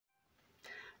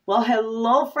Well,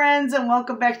 hello friends and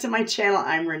welcome back to my channel.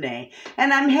 I'm Renee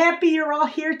and I'm happy you're all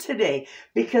here today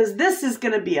because this is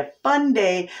going to be a fun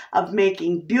day of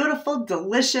making beautiful,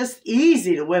 delicious,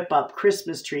 easy to whip up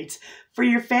Christmas treats for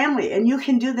your family. And you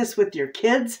can do this with your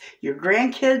kids, your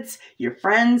grandkids, your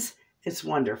friends. It's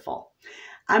wonderful.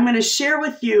 I'm going to share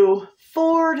with you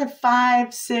 4 to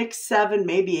 5, 6, 7,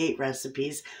 maybe 8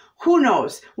 recipes. Who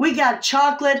knows? We got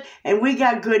chocolate and we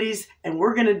got goodies and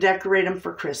we're going to decorate them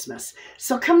for Christmas.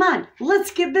 So come on, let's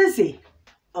get busy.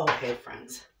 Okay,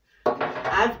 friends.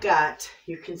 I've got,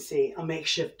 you can see, a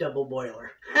makeshift double boiler.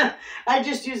 I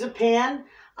just use a pan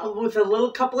with a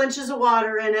little couple inches of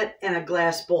water in it and a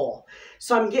glass bowl.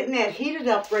 So I'm getting that heated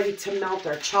up, ready to melt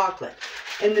our chocolate.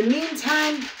 In the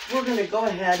meantime, we're going to go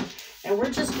ahead and we're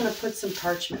just going to put some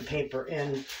parchment paper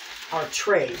in our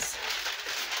trays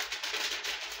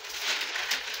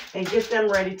and get them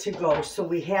ready to go so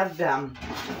we have them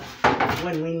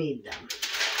when we need them.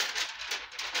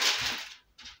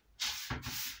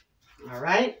 All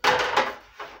right, these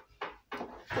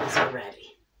are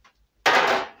ready.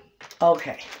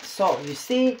 Okay, so you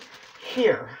see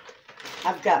here,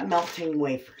 I've got melting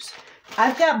wafers.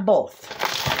 I've got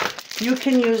both. You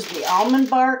can use the almond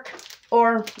bark,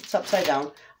 or it's upside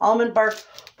down, almond bark,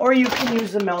 or you can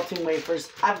use the melting wafers.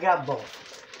 I've got both.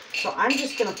 So I'm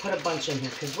just going to put a bunch in here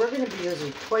because we're going to be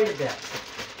using quite a bit.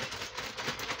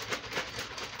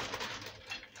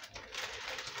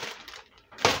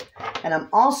 And I'm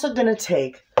also going to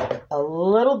take a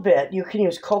little bit. You can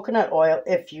use coconut oil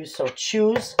if you so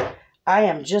choose. I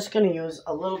am just going to use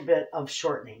a little bit of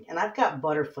shortening. And I've got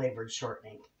butter flavored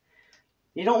shortening.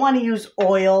 You don't want to use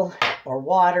oil or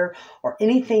water or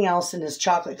anything else in this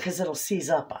chocolate because it'll seize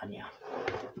up on you.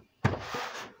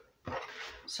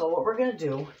 So what we're going to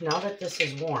do, now that this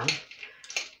is warm,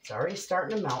 it's already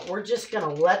starting to melt, we're just going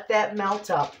to let that melt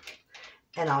up,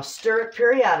 and I'll stir it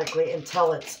periodically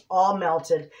until it's all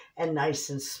melted and nice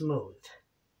and smooth.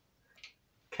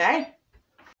 Okay?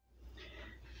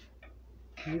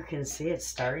 You can see it's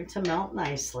starting to melt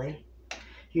nicely.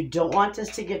 You don't want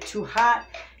this to get too hot.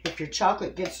 If your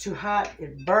chocolate gets too hot,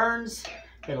 it burns,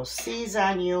 it'll seize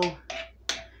on you.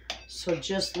 So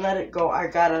just let it go. I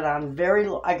got it on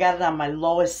I got it on my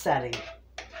lowest setting.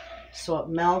 So it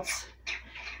melts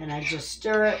and I just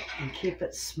stir it and keep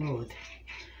it smooth.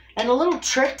 And a little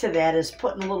trick to that is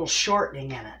putting a little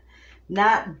shortening in it.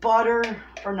 Not butter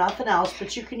or nothing else,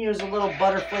 but you can use a little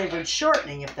butter flavored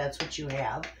shortening if that's what you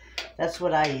have. That's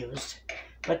what I used.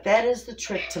 But that is the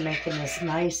trick to making this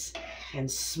nice and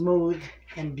smooth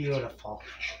and beautiful.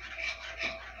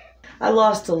 I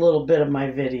lost a little bit of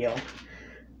my video.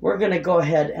 We're going to go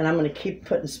ahead and I'm going to keep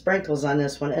putting sprinkles on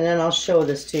this one and then I'll show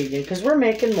this to you again because we're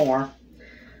making more.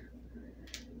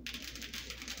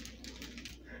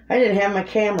 I didn't have my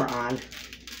camera on.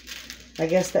 I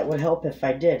guess that would help if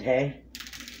I did, hey?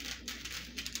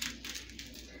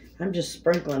 I'm just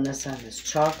sprinkling this on this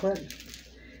chocolate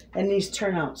and these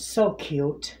turn out so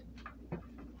cute.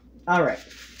 All right,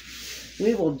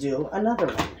 we will do another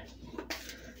one.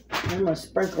 I'm going to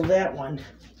sprinkle that one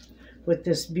with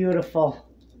this beautiful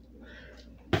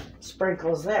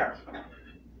sprinkles there.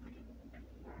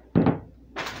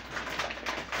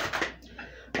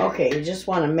 Okay, you just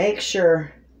want to make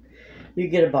sure you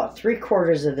get about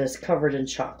 3/4 of this covered in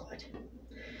chocolate.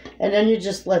 And then you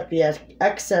just let the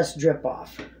excess drip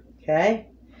off. Okay?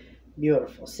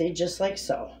 Beautiful. See, just like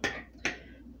so.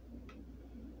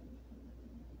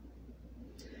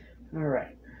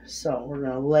 Alright, so we're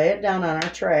going to lay it down on our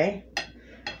tray.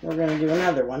 We're going to do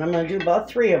another one. I'm going to do about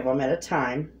 3 of them at a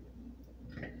time.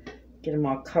 Get them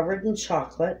all covered in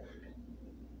chocolate.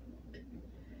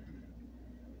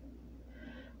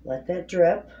 Let that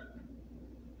drip.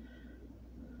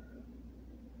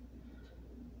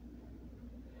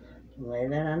 Lay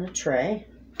that on the tray.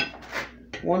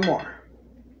 One more.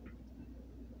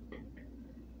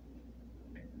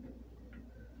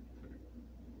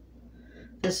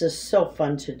 This is so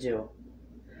fun to do.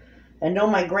 I know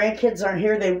my grandkids aren't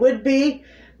here. They would be,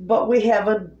 but we have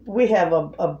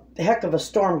a heck of a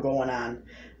storm going on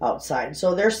outside.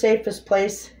 So their safest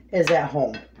place is at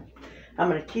home. I'm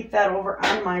going to keep that over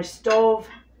on my stove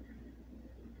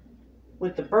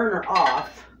with the burner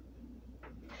off.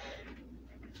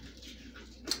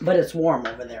 But it's warm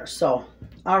over there. So,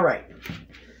 all right.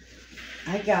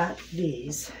 I got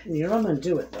these. And you know what I'm going to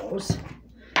do with those?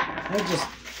 I just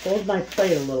fold my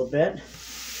plate a little bit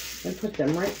and put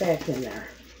them right back in there.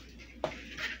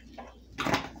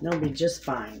 They'll be just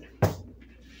fine.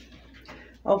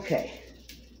 Okay.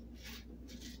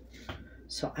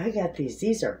 So I got these.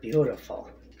 These are beautiful.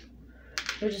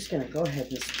 We're just going to go ahead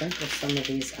and sprinkle some of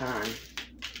these on.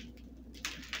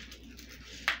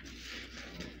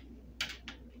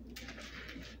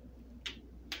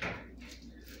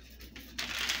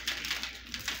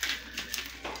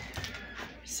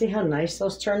 See how nice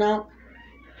those turn out?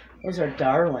 Those are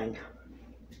darling.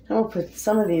 I'm going to put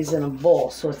some of these in a bowl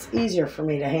so it's easier for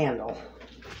me to handle.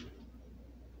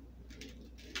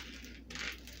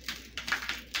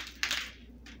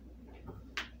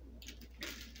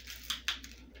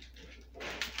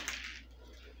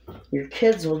 Your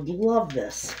kids will love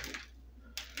this.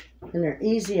 And they're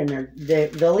easy, and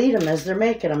they'll eat them as they're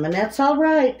making them. And that's all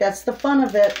right. That's the fun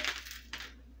of it.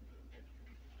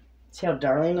 See how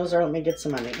darling those are? Let me get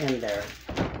some on the end there.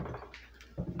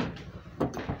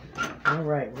 All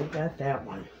right, we got that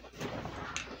one.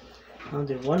 I'll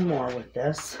do one more with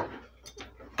this.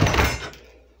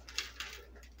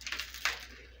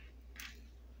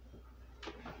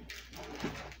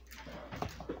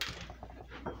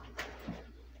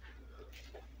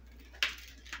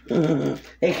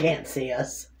 They can't see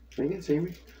us. They can see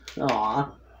me.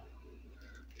 Aw.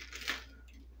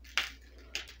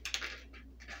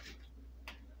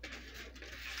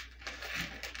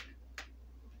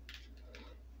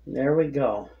 There we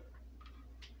go.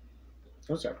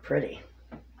 Those are pretty.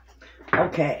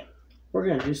 Okay, we're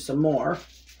going to do some more.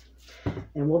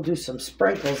 And we'll do some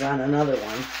sprinkles on another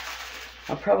one.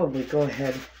 I'll probably go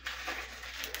ahead and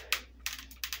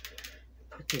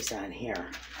put these on here.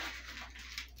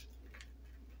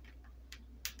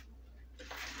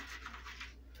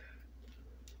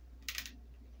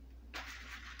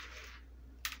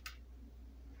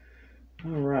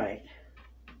 All right.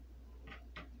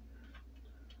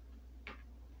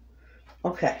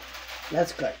 Okay,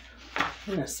 that's good. I'm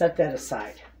going to set that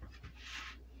aside.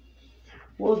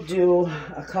 We'll do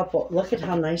a couple. Look at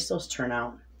how nice those turn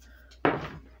out.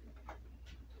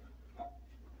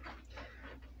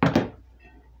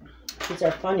 These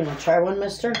are fun. You want to try one,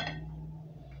 mister?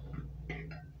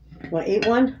 Want to eat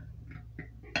one?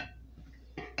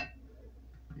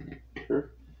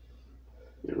 Sure.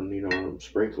 You don't need all them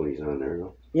sprinklies on there,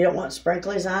 though. You don't want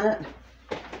sprinklies on it?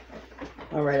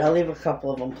 All right, I'll leave a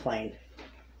couple of them plain.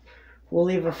 We'll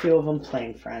leave a few of them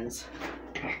plain, friends.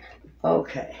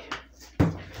 Okay.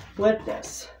 With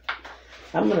this,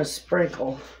 I'm going to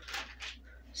sprinkle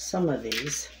some of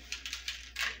these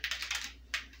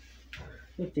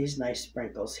with these nice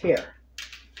sprinkles here.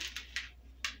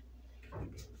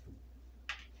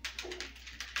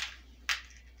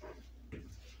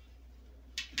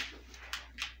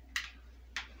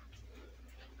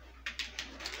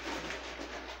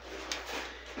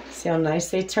 See how nice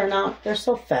they turn out? They're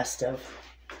so festive.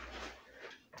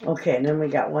 Okay, and then we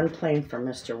got one plain for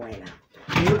Mr. Wayna.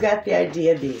 You got the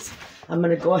idea of these. I'm going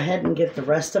to go ahead and get the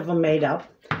rest of them made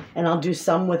up. And I'll do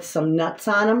some with some nuts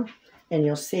on them. And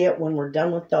you'll see it when we're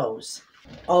done with those.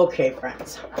 Okay,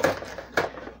 friends.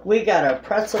 We got our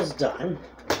pretzels done.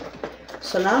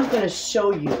 So now I'm going to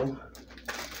show you.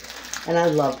 And I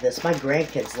love this. My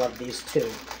grandkids love these too.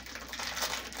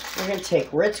 We're going to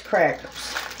take Ritz crackers.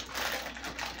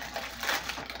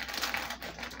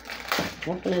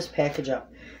 Open this package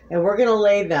up. And we're going to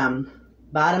lay them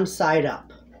bottom side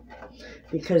up.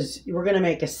 Because we're going to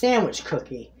make a sandwich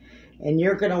cookie. And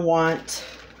you're going to want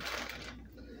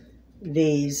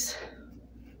these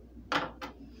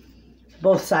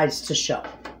both sides to show.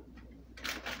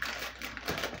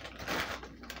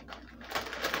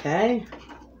 Okay.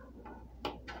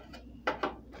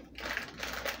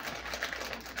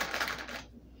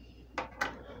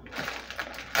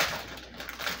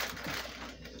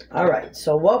 All right,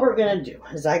 so what we're going to do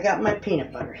is I got my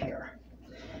peanut butter here.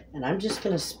 And I'm just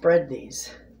going to spread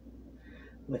these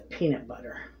with peanut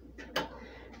butter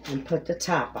and put the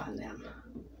top on them.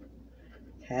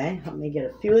 Okay, let me get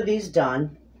a few of these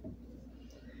done.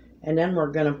 And then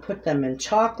we're going to put them in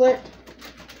chocolate.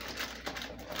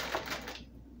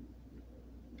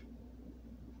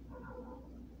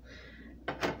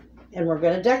 And we're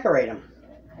going to decorate them.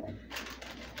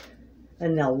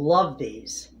 And they'll love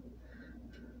these.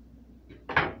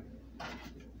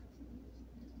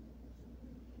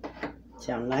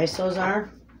 See how nice those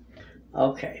are?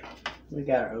 Okay, we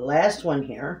got our last one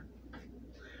here.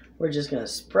 We're just going to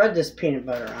spread this peanut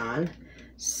butter on,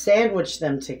 sandwich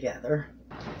them together.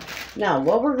 Now,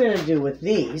 what we're going to do with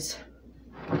these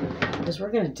is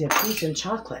we're going to dip these in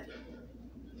chocolate.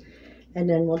 And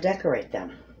then we'll decorate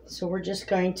them. So we're just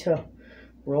going to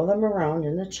roll them around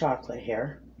in the chocolate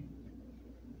here.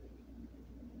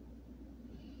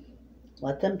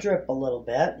 Let them drip a little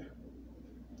bit.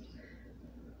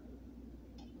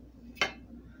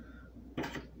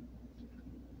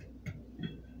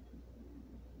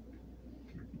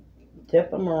 Dip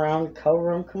them around,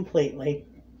 cover them completely,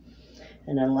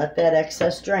 and then let that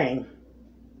excess drain.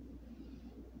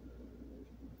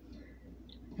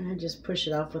 And I just push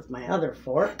it off with my other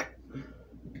fork.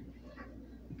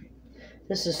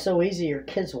 This is so easy. Your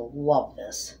kids will love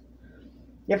this.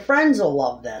 Your friends will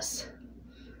love this.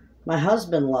 My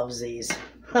husband loves these.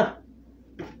 Huh.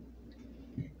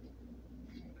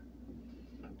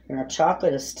 And our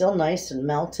chocolate is still nice and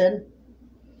melted.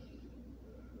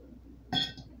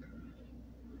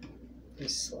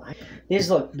 These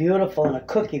look beautiful in a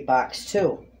cookie box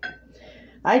too.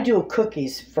 I do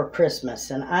cookies for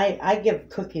Christmas, and I give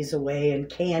cookies away and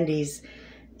candies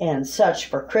and such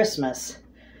for Christmas.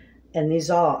 And these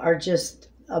all are just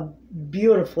a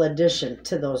beautiful addition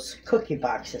to those cookie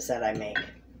boxes that I make.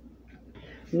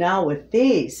 Now with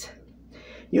these,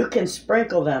 you can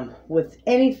sprinkle them with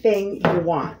anything you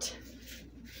want.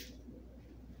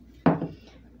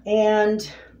 And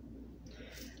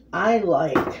I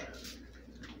like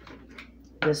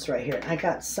this right here. I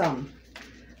got some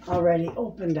already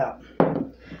opened up.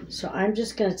 So I'm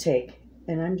just going to take,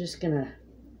 and I'm just going to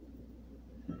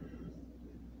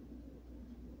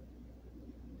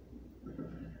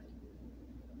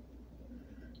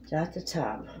dot the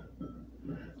top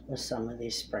with some of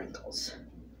these sprinkles.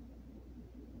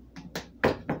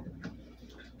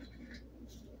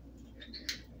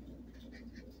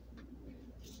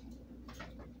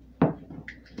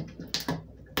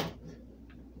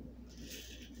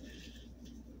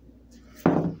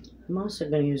 I'm also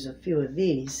going to use a few of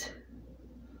these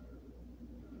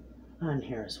on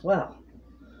here as well.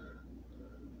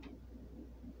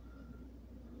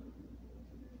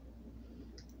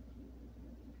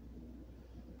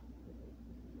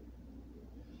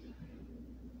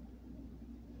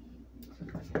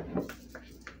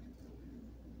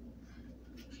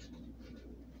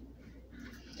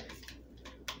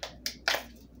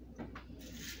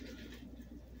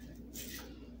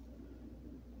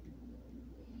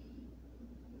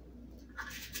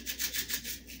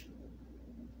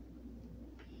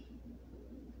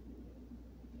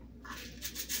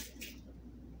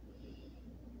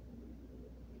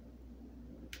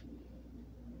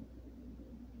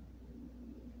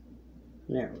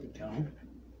 There we go.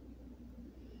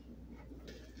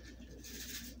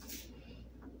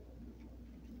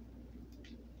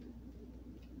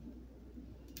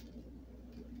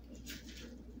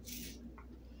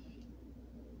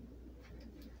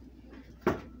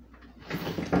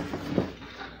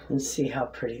 And see how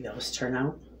pretty those turn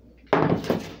out.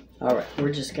 All right,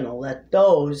 we're just gonna let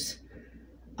those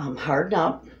harden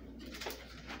up,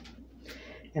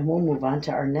 and we'll move on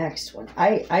to our next one.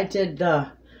 I did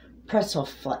the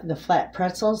the flat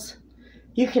pretzels.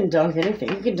 You can dunk anything.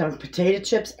 You can dunk potato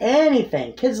chips,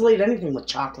 anything. Kids will eat anything with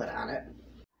chocolate on it.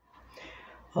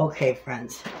 Okay,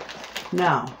 friends.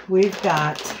 Now, we've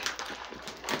got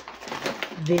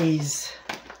these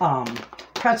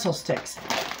pretzel sticks.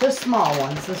 The small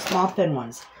ones, the small thin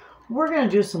ones. We're going to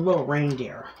do some little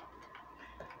reindeer.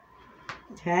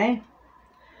 Okay?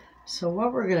 So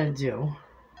what we're going to do,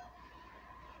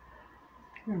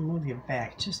 I'm going to move you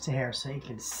back just a hair so you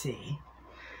can see.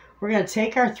 We're going to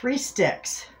take our 3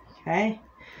 sticks, okay?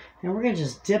 And we're going to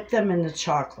just dip them in the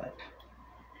chocolate.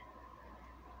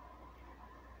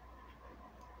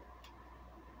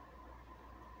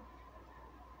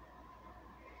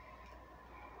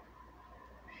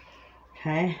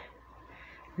 Okay?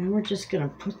 And we're just going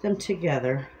to put them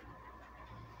together.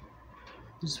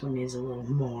 This one needs a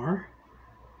little more.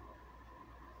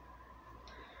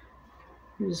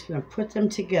 I'm just going to put them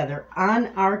together on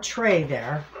our tray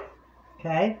there,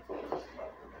 okay?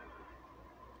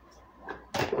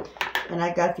 And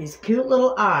I got these cute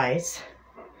little eyes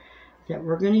that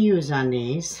we're going to use on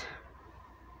these.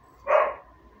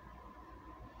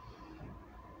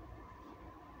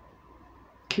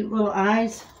 Cute little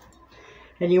eyes.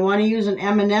 And you want to use an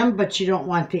M&M, but you don't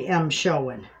want the M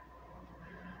showing.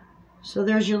 So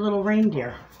there's your little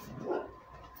reindeer.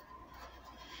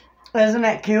 Isn't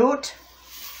that cute?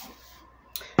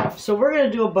 So we're going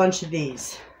to do a bunch of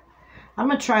these. I'm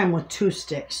going to try them with 2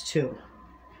 sticks too.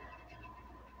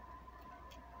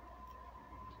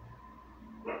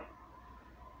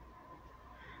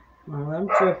 I'll let them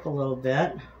drip a little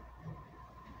bit.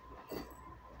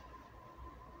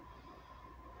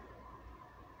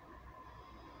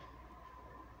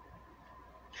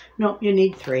 Nope, you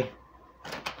need 3.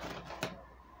 Let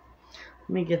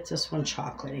me get this one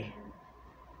chocolatey.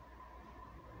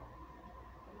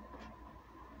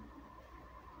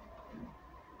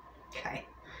 Okay,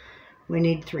 we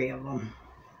need 3 of them.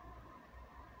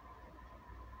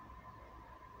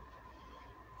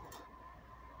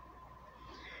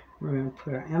 We're going to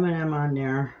put our M&M on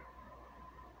there.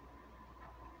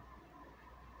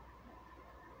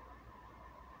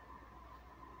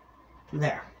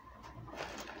 There.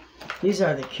 These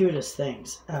are the cutest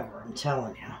things ever, I'm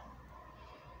telling you.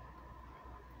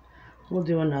 we'll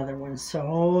do another one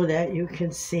so that you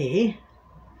can see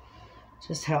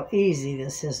just how easy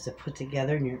this is to put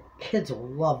together, and your kids will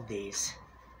love these.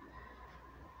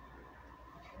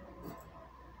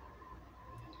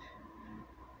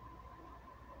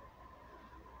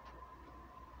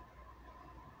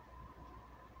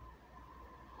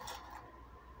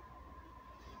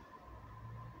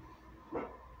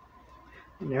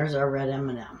 And there's our red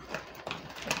M&M.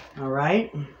 All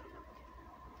right.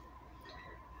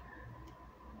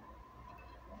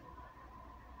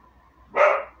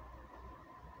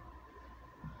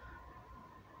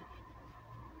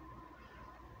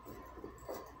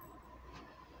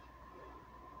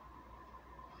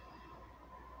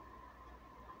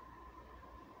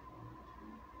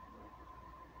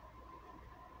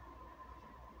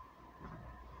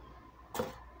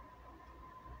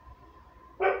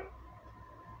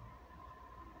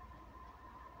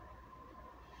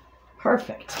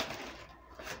 Perfect.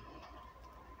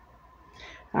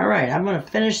 All right, I'm going to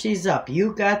finish these up.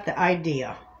 You got the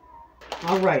idea.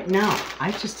 All right, now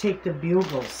I just take the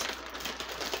bugles.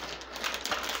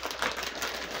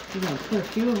 I'm going to put a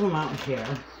few of them out here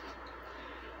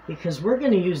because we're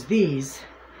going to use these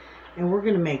and we're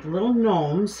going to make little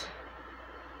gnomes.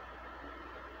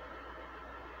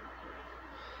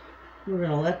 We're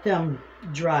going to let them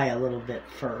dry a little bit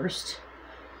first.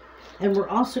 And we're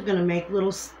also going to make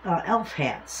little elf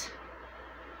hats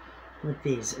with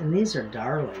these. And these are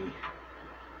darling.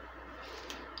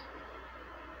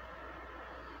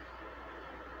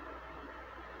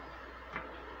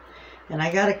 And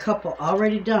I got a couple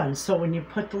already done. So when you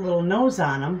put the little nose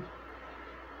on them,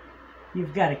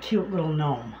 you've got a cute little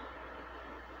gnome.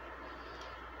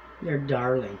 They're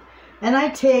darling. And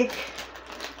I've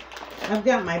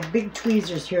got my big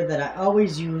tweezers here that I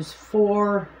always use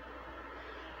for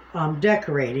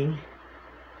decorating.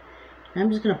 And I'm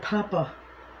just going to pop a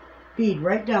bead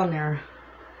right down there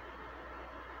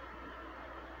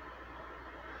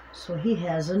so he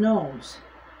has a nose.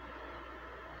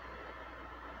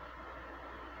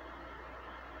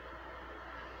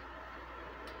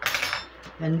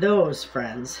 And those,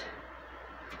 friends,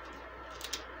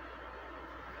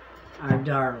 are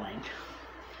darling.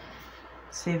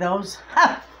 See those?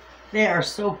 Ha! They are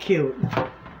so cute.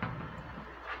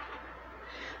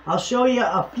 I'll show you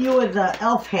a few of the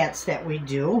elf hats that we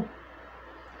do.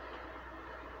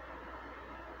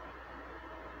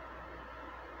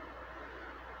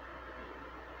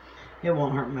 It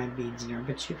won't hurt my beads here,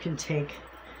 but you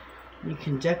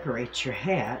can decorate your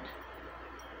hat.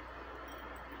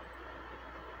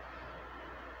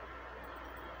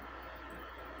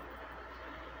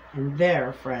 And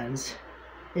there, friends,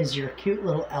 is your cute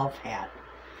little elf hat.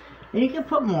 And you can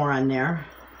put more on there.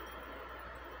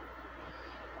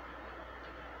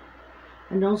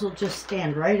 And those will just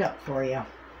stand right up for you.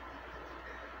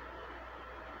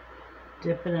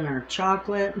 Dip it in our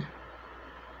chocolate.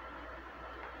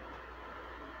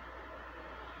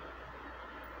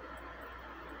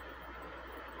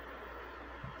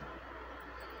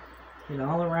 Get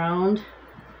all around.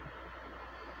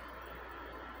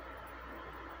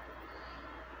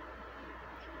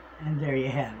 And there you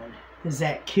have it. Is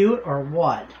that cute or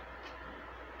what?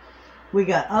 We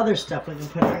got other stuff we can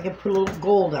put. I can put a little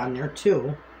gold on there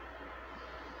too.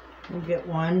 We'll get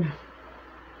one.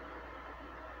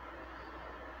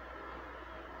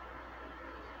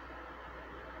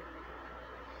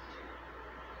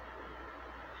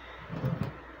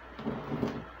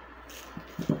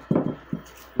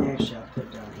 Actually, I'll put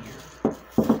it down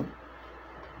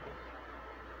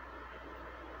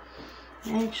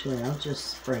here. Actually, I'll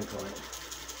just sprinkle it.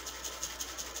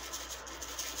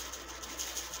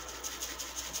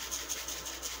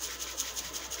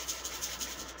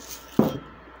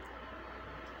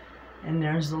 And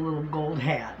there's the little gold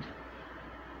hat.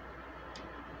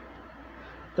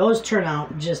 Those turn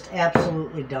out just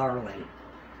absolutely darling.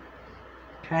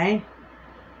 Okay?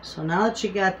 So now that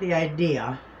you got the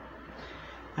idea,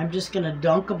 I'm just going to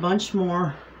dunk a bunch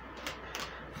more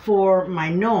for my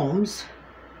gnomes.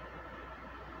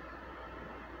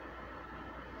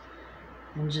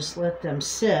 And just let them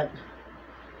sit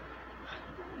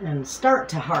and start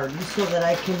to harden so that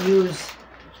I can use,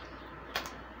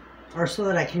 or so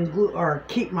that I can glue or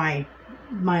keep my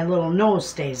little nose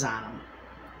stays on them.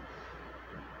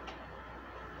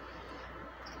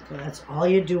 So that's all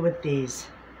you do with these.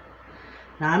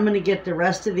 Now I'm going to get the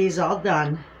rest of these all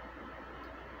done,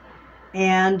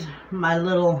 and my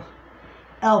little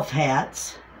elf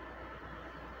hats,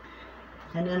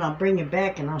 and then I'll bring it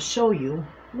back and I'll show you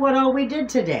what all we did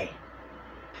today.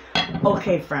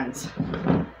 Okay, friends,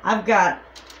 I've got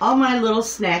all my little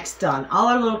snacks done. All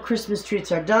our little Christmas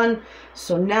treats are done.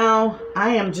 So now I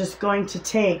am just going to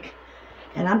take,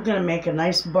 and I'm going to make a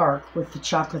nice bark with the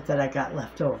chocolate that I got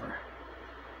left over.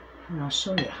 And I'll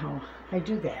show you how I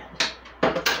do that.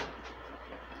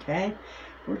 Okay,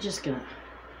 we're just going to,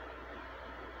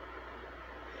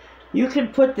 you can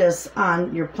put this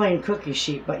on your plain cookie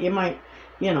sheet, but you might,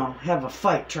 you know, have a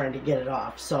fight trying to get it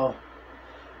off. So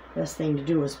best thing to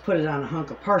do is put it on a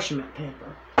hunk of parchment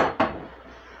paper.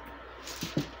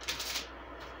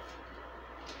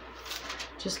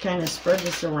 Just kind of spread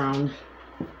this around.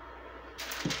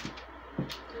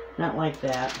 Not like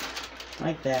that.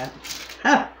 Like that.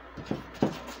 Ha!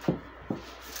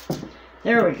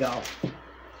 There we go.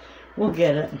 We'll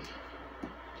get it.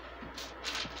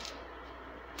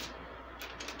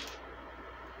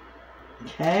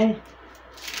 Okay.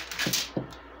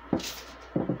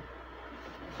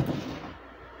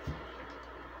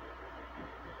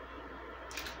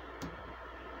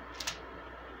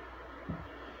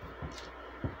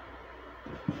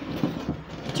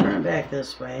 Turn it back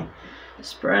this way.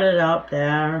 Spread it out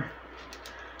there.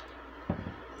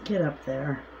 Get up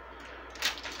there.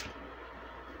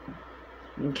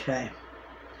 Okay.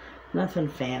 Nothing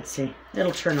fancy.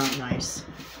 It'll turn out nice.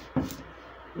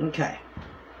 Okay.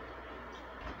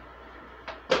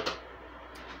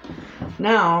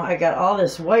 Now I got all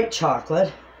this white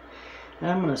chocolate, and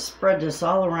I'm going to spread this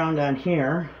all around on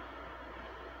here.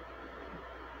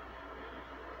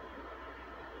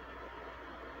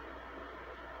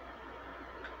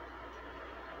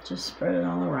 Just spread it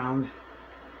all around.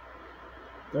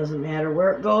 Doesn't matter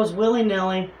where it goes,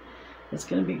 willy-nilly. It's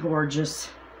going to be gorgeous.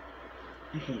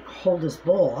 I can hold this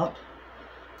bowl up,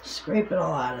 scrape it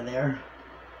all out of there.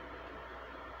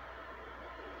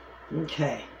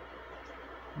 Okay.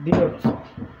 Beautiful.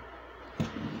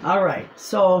 All right,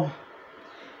 so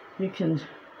you can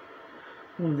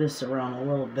move this around a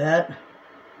little bit.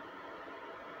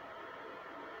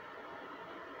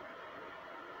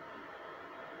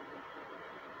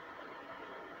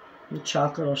 The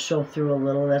chocolate will show through a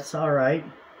little, that's all right.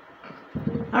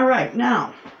 All right,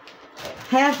 now,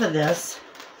 half of this,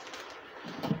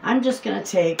 I'm just going to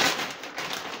take,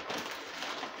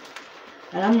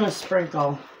 and I'm going to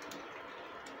sprinkle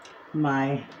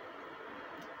my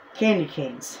candy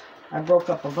canes. I broke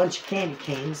up a bunch of candy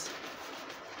canes.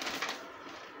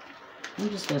 I'm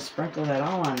just going to sprinkle that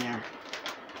all on there.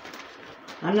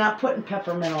 I'm not putting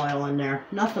peppermint oil in there,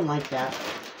 nothing like that.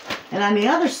 And on the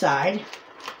other side,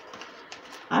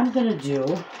 I'm going to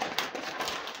do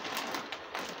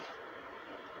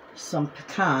some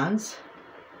pecans.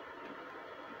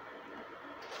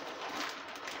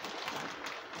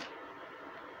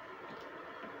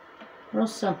 Real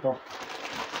simple.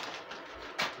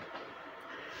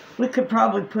 We could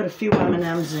probably put a few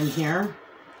M&Ms in here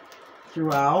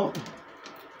throughout.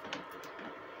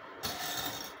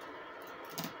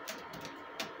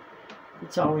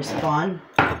 It's always fun.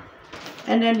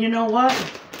 And then you know what?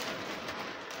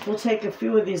 We'll take a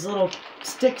few of these little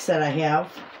sticks that I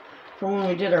have from when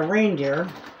we did our reindeer.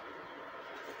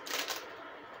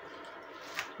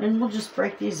 And we'll just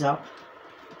break these up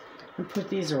and put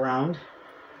these around.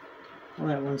 Well,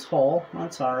 that one's whole.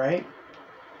 That's alright.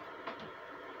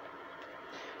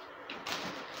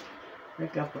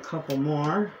 Break up a couple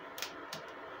more.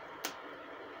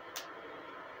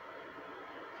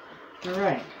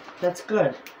 Alright, that's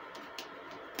good.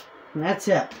 And that's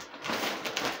it.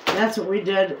 That's what we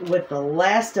did with the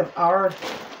last of our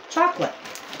chocolate.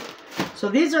 So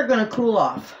these are going to cool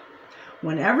off.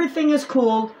 When everything is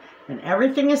cooled and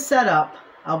everything is set up,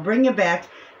 I'll bring you back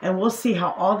and we'll see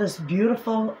how all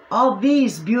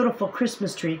these beautiful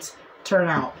Christmas treats turn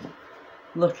out.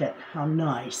 Look at how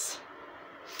nice.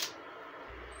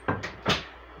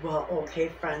 Well, okay,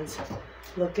 friends.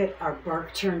 Look at our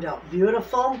bark turned out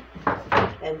beautiful.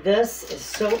 And this is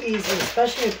so easy,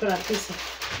 especially when you put on a piece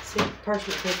of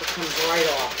parchment paper, comes right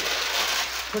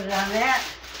off. Put it on that,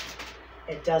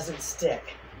 it doesn't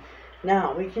stick.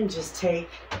 Now we can just take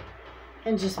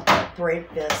and just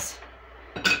break this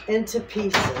into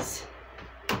pieces.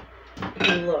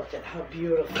 And look at how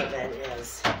beautiful that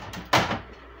is.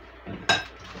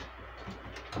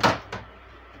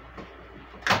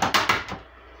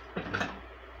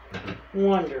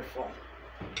 Wonderful.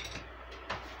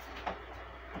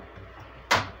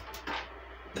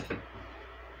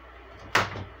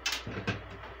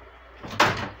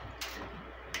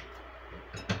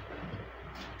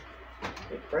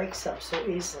 It breaks up so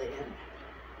easily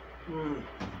and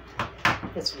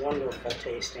it's wonderful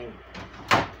tasting.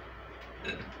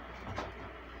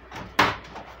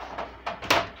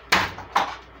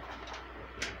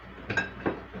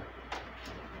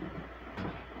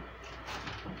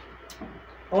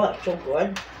 Oh, that's so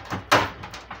good.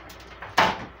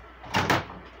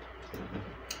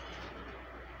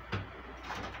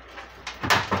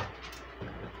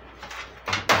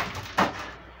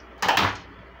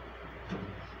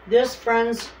 This,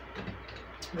 friends,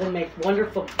 will make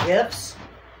wonderful gifts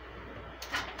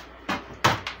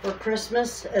for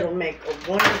Christmas. It'll make a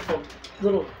wonderful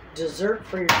little dessert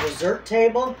for your dessert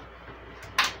table.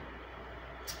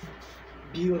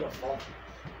 Beautiful.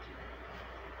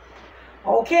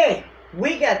 Okay,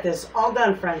 we got this all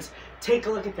done, friends. Take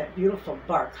a look at that beautiful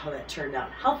bark, how that turned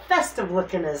out. How festive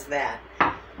looking is that?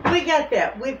 We got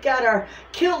that. We've got our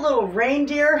cute little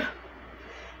reindeer,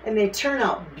 and they turn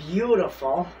out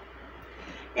beautiful.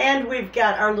 And we've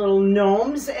got our little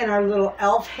gnomes and our little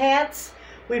elf hats.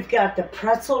 We've got the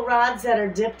pretzel rods that are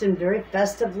dipped and very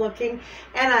festive looking.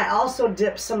 And I also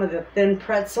dipped some of the thin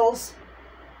pretzels.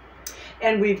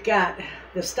 And we've got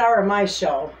the star of my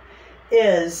show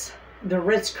is the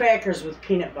Ritz crackers with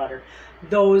peanut butter.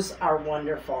 Those are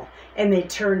wonderful. And they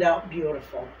turned out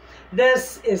beautiful.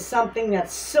 This is something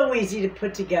that's so easy to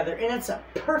put together. And it's a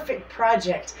perfect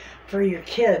project for your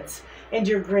kids and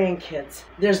your grandkids.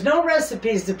 There's no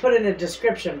recipes to put in a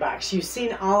description box. You've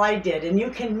seen all I did, and you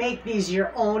can make these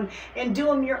your own and do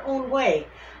them your own way.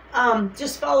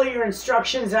 Just follow your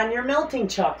instructions on your melting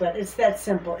chocolate. It's that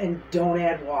simple, and don't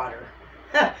add water.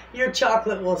 Your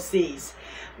chocolate will seize.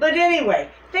 But anyway,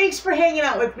 thanks for hanging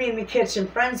out with me in the kitchen,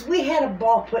 friends. We had a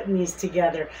ball putting these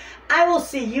together. I will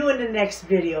see you in the next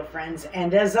video, friends.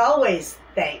 And as always,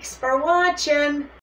 thanks for watching.